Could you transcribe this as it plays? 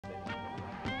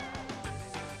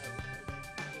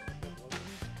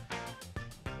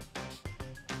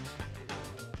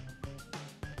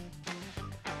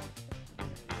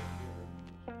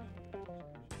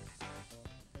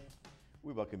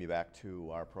We welcome you back to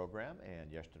our program,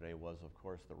 and yesterday was, of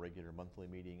course, the regular monthly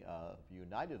meeting of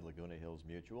United Laguna Hills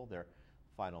Mutual, their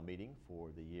final meeting for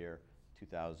the year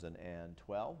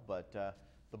 2012, but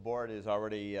the board is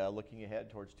already looking ahead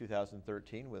towards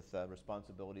 2013 with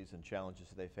responsibilities and challenges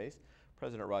they face.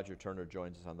 President Roger Turner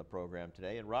joins us on the program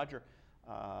today, and Roger,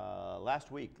 last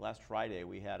Friday,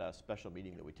 we had a special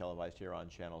meeting that we televised here on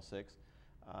Channel 6,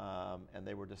 and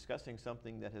they were discussing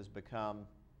something that has become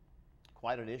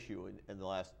quite an issue in the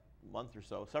last month or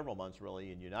so, several months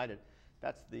really, in United.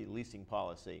 That's the leasing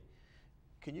policy.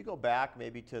 Can you go back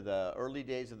maybe to the early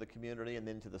days of the community and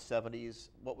then to the 70s?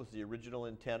 What was the original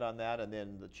intent on that, and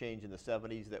then the change in the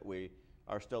 70s that we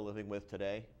are still living with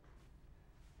today?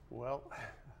 Well,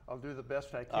 I'll do the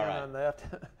best I can on that.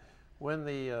 When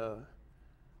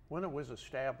it was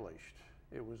established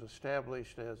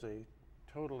as a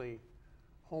totally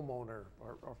homeowner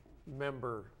or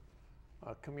member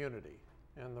community.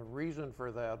 And the reason for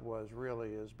that was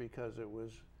because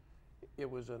it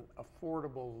was an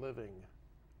affordable living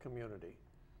community,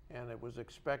 and it was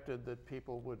expected that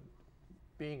people would,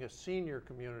 being a senior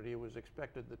community, it was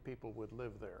expected that people would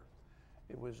live there.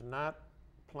 It was not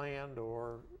planned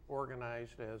or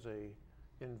organized as a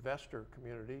investor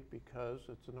community because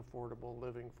it's an affordable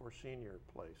living for senior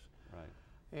place. Right.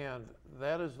 And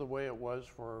that is the way it was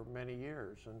for many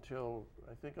years until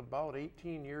I think about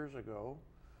 18 years ago.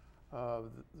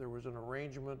 There was an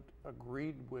arrangement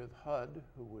agreed with HUD,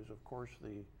 who was of course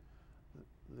the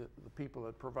people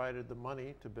that provided the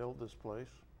money to build this place,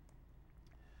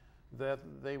 that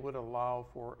they would allow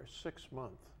for a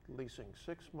 6-month leasing,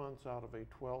 6 months out of a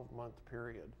 12-month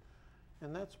period.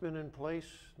 And that's been in place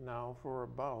now for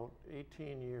about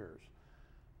 18 years.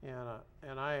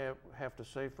 And I have to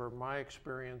say, for my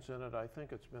experience in it, I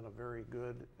think it's been a very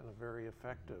good and a very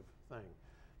effective thing.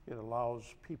 It allows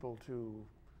people to,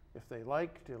 if they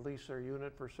like, to lease their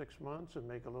unit for 6 months and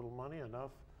make a little money,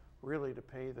 enough really to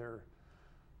pay their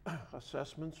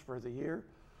assessments for the year.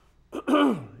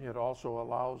 It also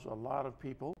allows a lot of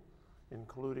people,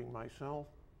 including myself,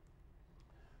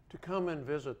 to come and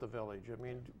visit the village. I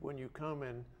mean, when you come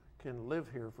and can live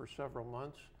here for several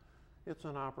months, it's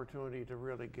an opportunity to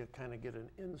really get an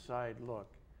inside look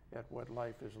at what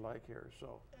life is like here.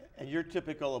 So, and you're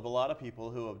typical of a lot of people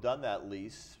who have done that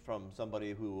lease from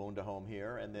somebody who owned a home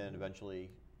here and then eventually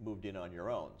moved in on your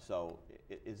own. So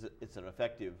it's an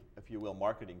effective, if you will,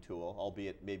 marketing tool,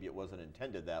 albeit maybe it wasn't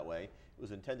intended that way. It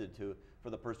was intended for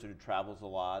the person who travels a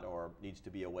lot or needs to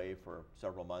be away for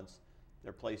several months.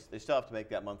 They still have to make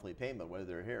that monthly payment whether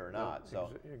they're here or not.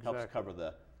 So it helps cover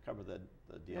the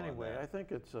deal. Anyway, I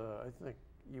think I think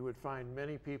you would find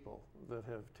many people that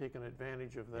have taken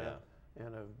advantage of that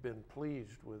and have been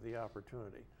pleased with the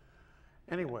opportunity.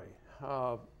 Anyway,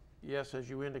 yes, as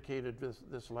you indicated,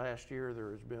 this last year there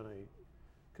has been a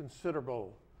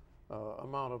considerable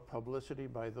amount of publicity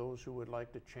by those who would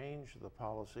like to change the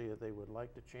policy. They would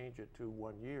like to change it to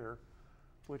 1 year,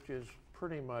 which is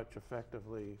pretty much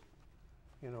effectively,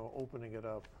 opening it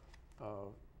up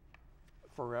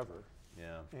forever.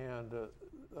 Yeah. And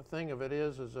the thing of it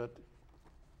is that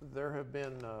there have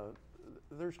been,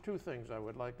 there's two things I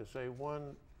would like to say.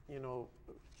 One,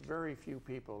 very few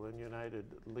people in United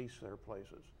lease their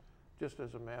places, just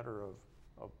as a matter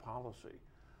of policy.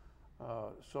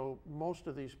 So most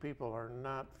of these people are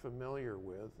not familiar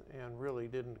with and really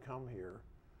didn't come here,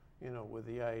 with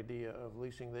the idea of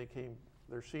leasing.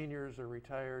 They're seniors, they're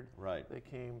retired. Right. They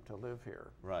came to live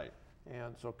here. Right.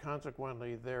 And so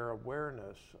consequently, their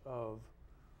awareness of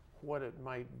what it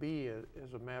might be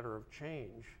as a matter of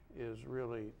change is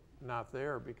really not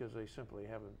there because they simply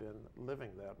haven't been living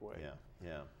that way.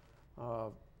 Yeah.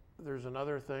 There's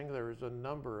another thing. There's a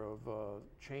number of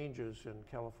changes in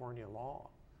California law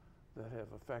that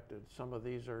have affected. Some of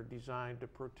these are designed to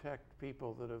protect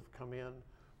people that have come in,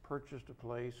 purchased a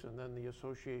place, and then the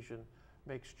association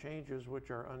makes changes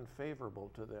which are unfavorable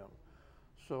to them.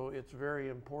 So it's very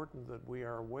important that we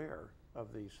are aware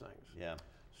of these things. Yeah.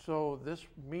 So this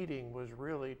meeting was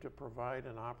really to provide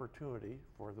an opportunity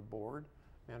for the board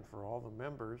and for all the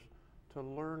members to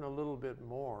learn a little bit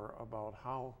more about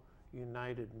how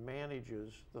United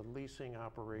manages the leasing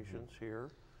operations here,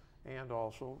 and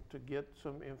also to get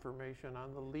some information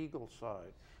on the legal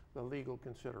side, the legal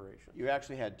consideration. You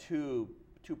actually had two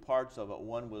parts of it.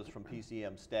 One was from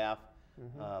PCM staff.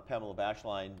 Pamela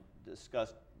Bashline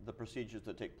discussed the procedures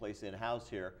that take place in-house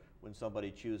here when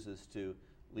somebody chooses to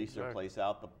lease their place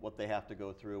out, what they have to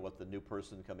go through, what the new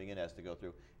person coming in has to go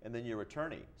through. And then your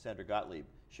attorney, Sandra Gottlieb,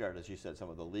 shared, as you said, some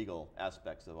of the legal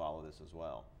aspects of all of this as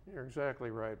well. You're exactly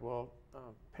right. Well,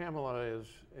 Pamela,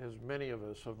 as many of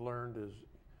us have learned,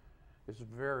 is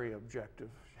very objective.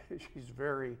 she's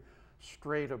very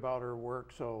straight about her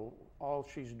work, so all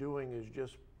she's doing is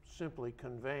just simply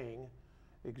conveying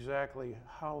exactly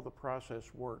how the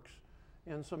process works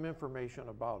and some information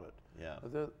about it. Yeah.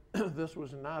 This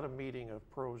was not a meeting of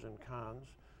pros and cons.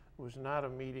 It was not a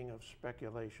meeting of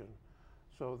speculation.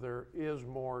 So there is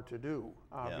more to do,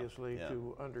 obviously, yeah.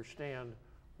 to understand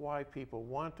why people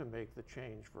want to make the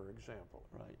change, for example.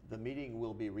 Right. The meeting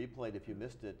will be replayed if you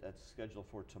missed it. It's scheduled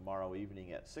for tomorrow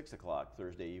evening at 6 o'clock,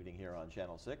 Thursday evening here on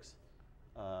Channel 6.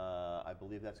 I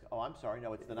believe that's, oh, I'm sorry,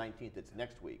 no, it's the 19th. It's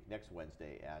next week, next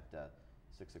Wednesday at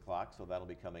 6 o'clock, so that'll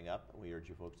be coming up. We urge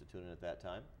you folks to tune in at that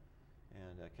time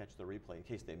and catch the replay in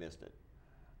case they missed it.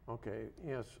 Okay,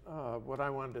 yes. What I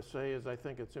wanted to say is I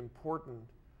think it's important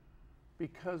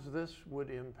because this would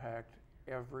impact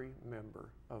every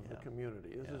member of the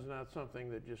community. This is not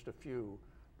something that just a few,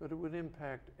 but it would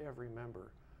impact every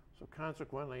member. So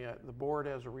consequently, the board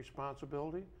has a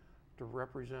responsibility to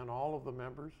represent all of the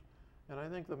members, and I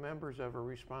think the members have a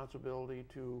responsibility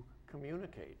to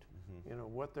communicate, you know,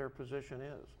 what their position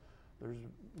is. There's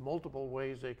multiple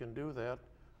ways they can do that.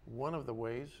 One of the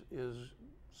ways is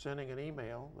sending an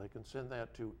email. They can send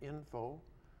that to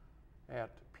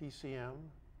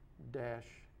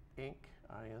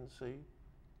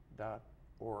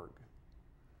info@pcm-inc.org.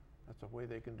 That's a way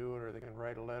they can do it, or they can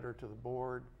write a letter to the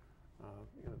board.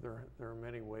 You know, there are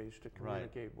many ways to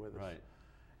communicate with us. Right.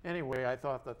 Anyway, I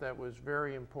thought that was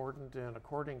very important, and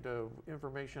according to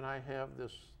information I have,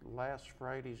 this last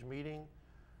Friday's meeting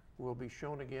will be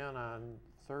shown again on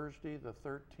Thursday the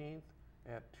 13th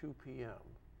at 2 p.m.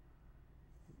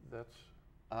 That's,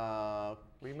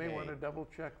 we may want to double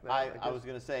check that. I was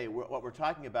going to say, what we're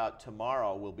talking about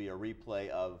tomorrow will be a replay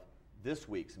of this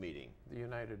week's meeting. The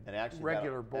United And actually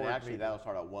regular board and actually meeting. that'll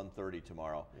start at 1:30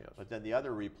 tomorrow. Yes. But then the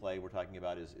other replay we're talking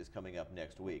about is coming up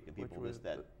next week, and people Which was missed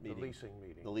that meeting. The leasing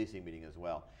meeting. The leasing meeting as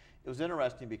well. It was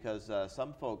interesting because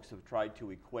some folks have tried to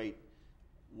equate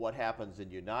what happens in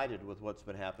United with what's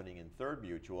been happening in Third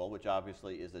Mutual, which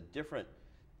obviously is a different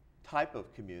type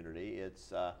of community.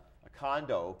 It's a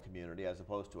condo community as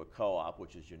opposed to a co-op,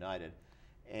 which is United.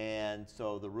 And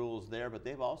so the rules there, but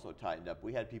they've also tightened up.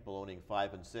 We had people owning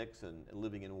 5 and 6 and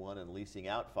living in 1 and leasing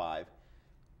out 5.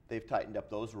 They've tightened up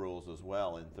those rules as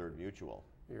well in Third Mutual.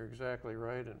 You're exactly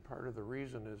right, and part of the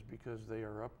reason is because they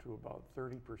are up to about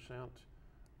 30%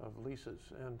 of leases.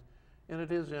 And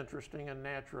it is interesting, and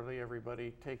naturally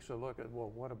everybody takes a look at,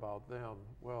 well, what about them?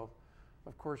 Well,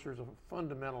 of course there's a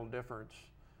fundamental difference.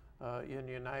 In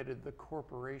United, the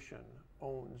corporation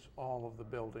owns all of the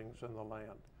buildings and the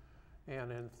land.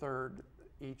 And in Third,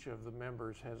 each of the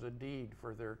members has a deed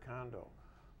for their condo.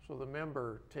 So the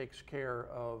member takes care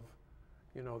of,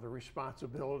 you know, the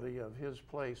responsibility of his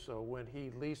place. So when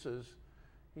he leases,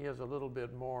 he has a little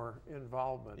bit more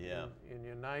involvement. Yeah. In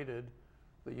United,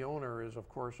 the owner is, of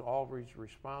course, always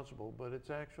responsible, but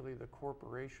it's actually the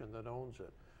corporation that owns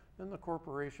it. And the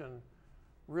corporation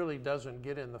really doesn't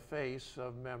get in the face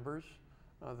of members.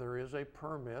 There is a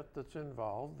permit that's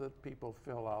involved that people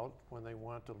fill out when they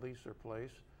want to lease their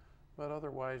place, but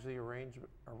otherwise the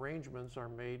arrangements are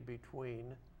made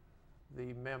between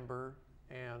the member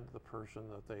and the person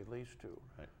that they lease to.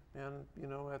 Right. And, you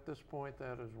know, at this point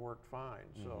that has worked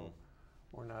fine, so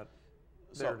we're not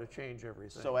there to change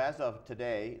everything. So as of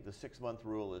today, the 6-month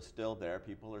rule is still there.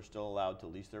 People are still allowed to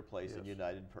lease their place in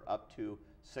United for up to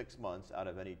 6 months out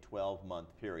of any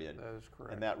 12-month period. That is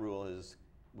correct. And that rule is,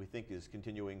 we think, is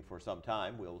continuing for some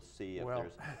time. We'll see if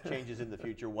there's changes in the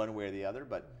future one way or the other,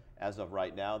 but as of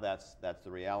right now, that's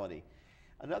the reality.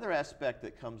 Another aspect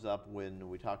that comes up when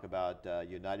we talk about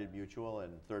United Mutual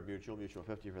and Third Mutual, Mutual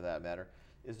 50 for that matter,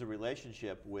 is the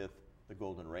relationship with the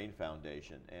Golden Rain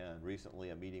Foundation. And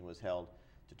recently a meeting was held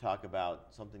to talk about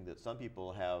something that some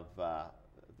people have,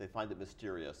 they find it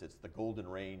mysterious. It's the Golden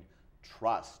Rain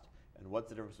Trust. And what's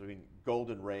the difference between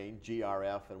Golden Rain,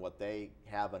 GRF, and what they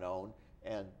have and own,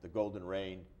 and the Golden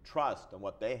Rain Trust and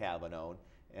what they have and own?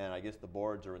 And I guess the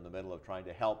boards are in the middle of trying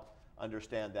to help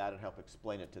understand that and help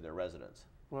explain it to their residents.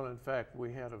 Well, in fact,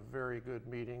 we had a very good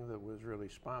meeting that was really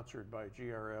sponsored by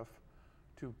GRF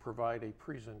to provide a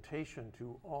presentation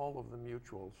to all of the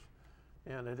mutuals.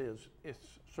 And it's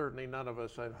certainly none of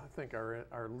us, I think,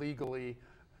 are legally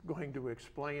going to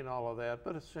explain all of that,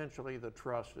 but essentially the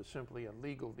trust is simply a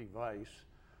legal device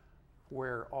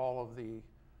where all of the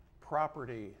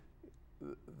property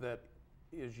that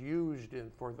is used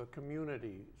for the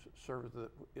community service,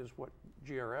 that is what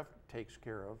GRF takes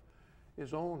care of,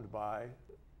 is owned by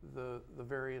the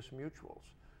various mutuals.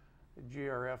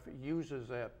 GRF uses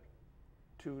that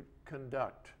to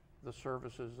conduct the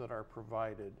services that are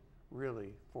provided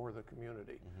really for the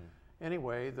community.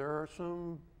 Anyway, there are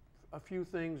some a few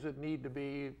things that need to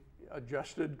be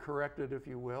adjusted, corrected, if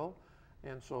you will.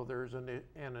 And so there's an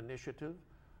initiative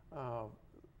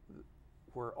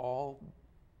where all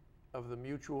of the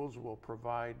mutuals will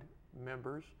provide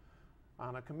members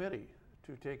on a committee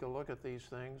to take a look at these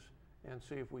things and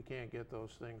see if we can't get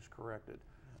those things corrected.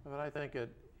 But I think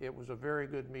it was a very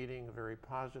good meeting, a very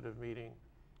positive meeting,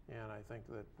 and I think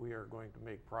that we are going to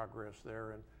make progress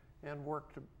there and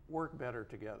work better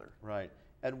together. Right.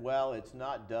 And while it's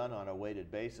not done on a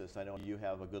weighted basis, I know you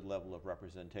have a good level of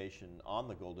representation on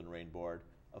the Golden Rain Board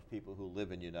of people who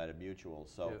live in United Mutual,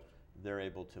 so yes, they're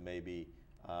able to maybe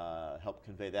help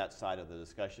convey that side of the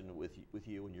discussion with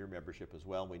you and your membership as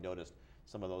well. And we noticed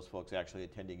some of those folks actually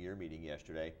attending your meeting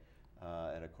yesterday,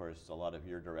 and of course a lot of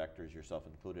your directors, yourself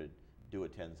included, do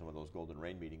attend some of those Golden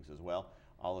Rain meetings as well.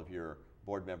 All of your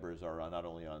board members are not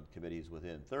only on committees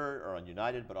within Third or on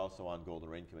United, but also on Golden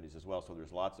Rain committees as well. So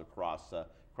there's lots of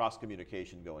cross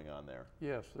communication going on there.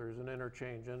 yes, there's an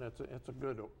interchange, and it's a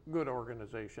good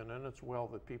organization, and it's well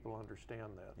that people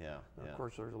understand that. Yeah. And yeah. of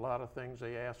course, there's a lot of things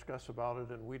they ask us about it,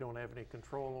 and we don't have any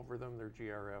control over them. They're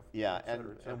GRF. Yeah, et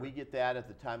cetera, et cetera. and we get that at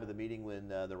the time of the meeting when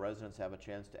the residents have a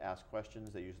chance to ask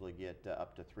questions. They usually get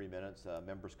up to 3 minutes.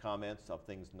 Members' comments of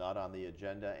things not on the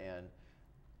agenda, and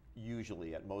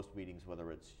usually at most meetings,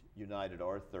 whether it's United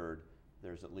or Third,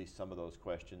 there's at least some of those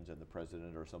questions, and the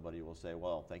president or somebody will say,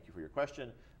 well, thank you for your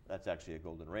question. That's actually a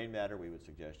Golden Rain matter. We would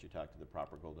suggest you talk to the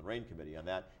proper Golden Rain committee on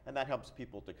that. And that helps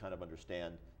people to kind of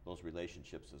understand those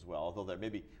relationships as well. Although they're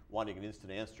maybe wanting an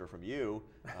instant answer from you,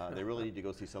 they really need to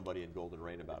go see somebody in Golden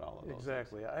Rain about all of those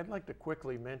Exactly. things. I'd like to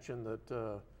quickly mention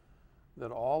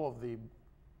that all of the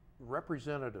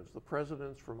representatives, the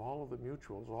presidents from all of the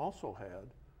mutuals, also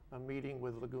had a meeting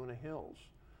with Laguna Hills.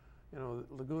 You know,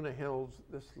 Laguna Hills,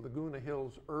 this Laguna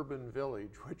Hills urban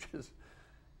village, which is,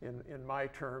 in my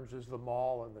terms, is the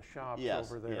mall and the shops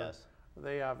over there. Yes.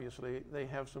 They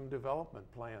have some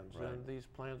development plans, Right. and these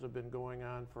plans have been going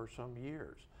on for some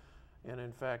years. And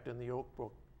in fact, in the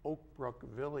Oakbrook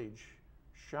Village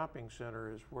Shopping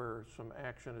Center is where some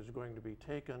action is going to be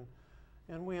taken.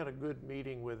 And we had a good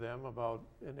meeting with them about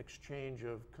an exchange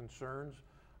of concerns.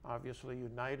 Obviously,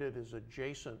 United is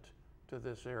adjacent to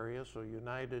this area, so the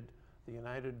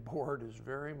United Board is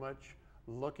very much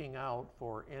looking out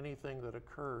for anything that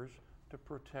occurs to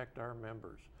protect our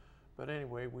members. But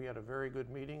anyway, we had a very good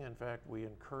meeting. In fact, we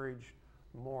encouraged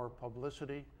more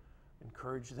publicity,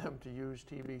 encouraged them to use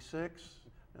TV6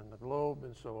 and the Globe,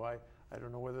 and so I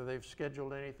don't know whether they've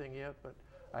scheduled anything yet, but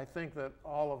I think that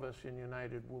all of us in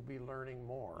United will be learning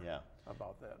more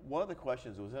about that. One of the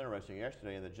questions that was interesting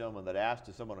yesterday, and the gentleman that asked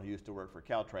is someone who used to work for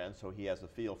Caltrans, so he has a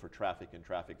feel for traffic and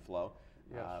traffic flow.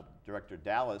 Yes. Director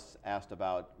Dallas asked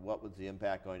about what was the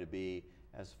impact going to be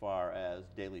as far as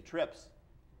daily trips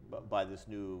by this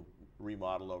new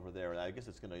remodel over there. And I guess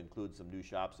it's going to include some new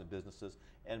shops and businesses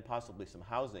and possibly some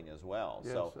housing as well.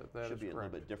 Yes, so that it should is be a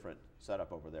correct. little bit different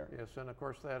setup over there. Yes, and of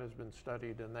course that has been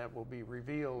studied and that will be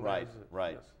revealed. Right, as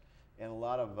right. Yes. And a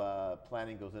lot of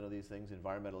planning goes into these things,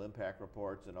 environmental impact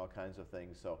reports and all kinds of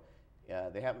things. So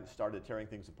they haven't started tearing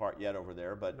things apart yet over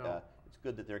there, but No. it's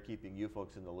good that they're keeping you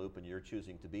folks in the loop and you're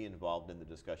choosing to be involved in the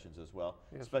discussions as well,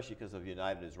 Yes. especially because of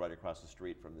United is right across the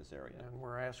street from this area. And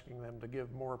we're asking them to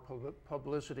give more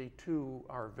publicity to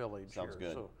our village Sounds here.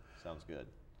 good. So, Sounds good.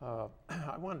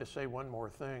 I wanted to say one more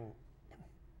thing.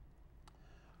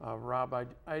 Rob,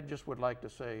 I just would like to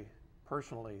say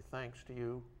personally thanks to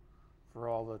you for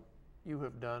all that you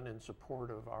have done in support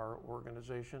of our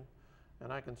organization.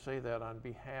 And I can say that on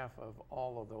behalf of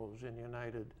all of those in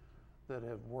United that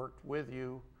have worked with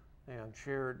you and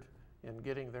shared in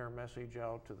getting their message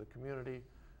out to the community.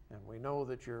 And we know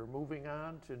that you're moving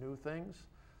on to new things,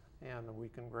 and we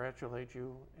congratulate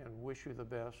you and wish you the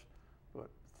best. But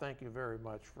thank you very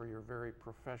much for your very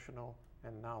professional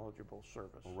and knowledgeable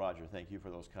service. Well, Roger, thank you for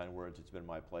those kind words. It's been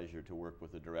my pleasure to work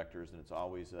with the directors, and it's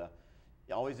always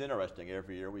interesting.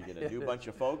 Every year we get a new bunch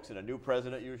of folks and a new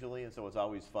president usually, and so it's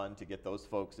always fun to get those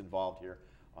folks involved here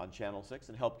on Channel 6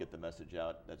 and help get the message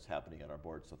out that's happening at our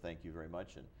board. So thank you very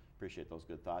much and appreciate those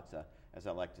good thoughts. As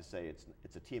I like to say,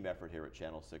 it's a team effort here at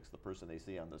Channel 6. The person they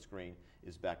see on the screen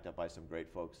is backed up by some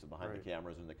great folks behind Right. the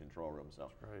cameras in the control room,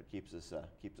 so Right. keeps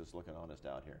us looking honest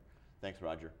out here. Thanks,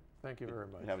 Roger. Thank you very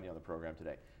much. Good having you on the program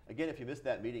today. Again, if you missed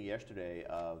that meeting yesterday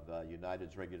of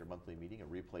United's regular monthly meeting, a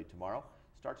replay tomorrow.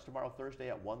 Starts tomorrow, Thursday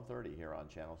at 1:30 here on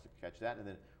Channel 6. Catch that, and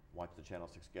then watch the Channel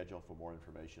 6 schedule for more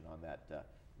information on that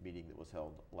meeting that was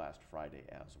held last Friday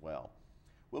as well.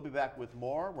 We'll be back with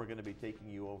more. We're going to be taking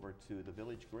you over to the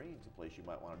Village Greens, a place you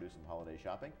might want to do some holiday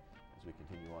shopping, as we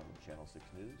continue on with Channel 6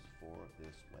 News for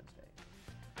this Wednesday.